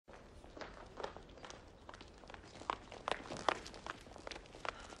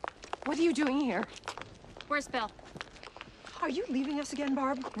What are you doing here? Where's Bill? Are you leaving us again,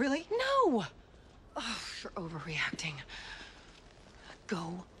 Barb? Really? No! Oh, you're overreacting.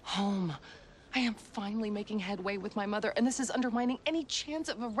 Go home. I am finally making headway with my mother, and this is undermining any chance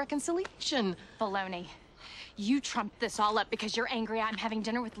of a reconciliation. Baloney. You trumped this all up because you're angry I'm having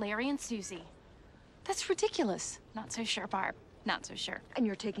dinner with Larry and Susie. That's ridiculous. Not so sure, Barb. Not so sure. And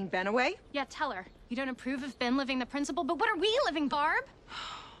you're taking Ben away? Yeah, tell her. You don't approve of Ben living the principal, but what are we living, Barb?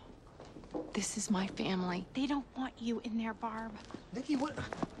 This is my family. They don't want you in there, Barb. Nicki,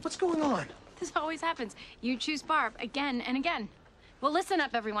 what's going on? This always happens. You choose Barb again and again. Well, listen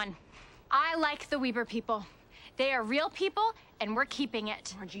up, everyone. I like the Weber people. They are real people, and we're keeping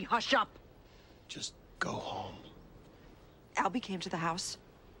it. Margie, hush up. Just go home. Albie came to the house.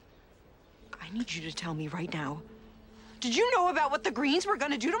 I need you to tell me right now. Did you know about what the Greens were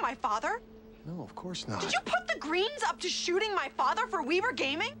gonna do to my father? No, of course not. Did you put the Greens up to shooting my father for Weber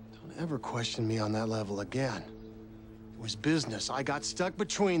Gaming? Don't ever question me on that level again. It was business. I got stuck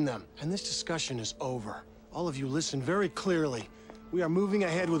between them. And this discussion is over. All of you listen very clearly. We are moving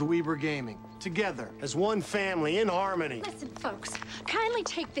ahead with Weber Gaming. Together, as one family, in harmony. Listen, folks, kindly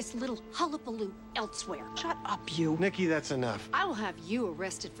take this little hullabaloo elsewhere. Shut up, you. Nicki, that's enough. I will have you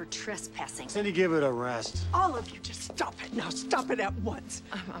arrested for trespassing. Cindy, give it a rest. All of you, just stop it now. Stop it at once.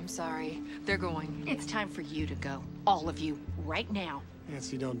 I'm sorry. They're going. It's time for you to go. All of you, right now.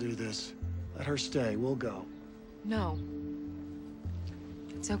 Nancy, don't do this. Let her stay. We'll go. No.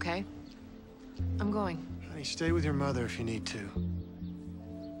 It's okay. I'm going. Honey, stay with your mother if you need to.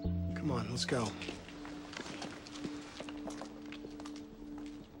 Come on, let's go.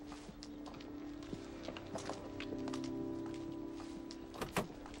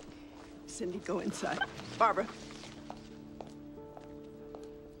 Cindy, go inside. Barbara.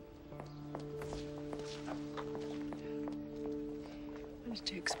 What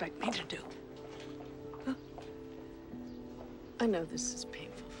did you expect me to do? Huh? I know this is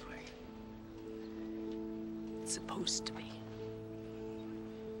painful for you. It's supposed to be.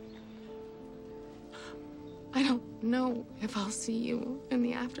 I don't know if I'll see you in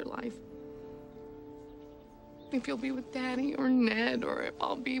the afterlife. If you'll be with Daddy or Ned, or if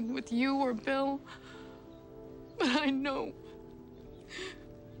I'll be with you or Bill. But I know,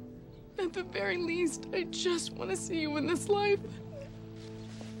 at the very least, I just want to see you in this life.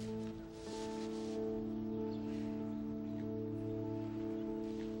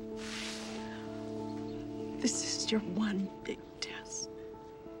 This is your one big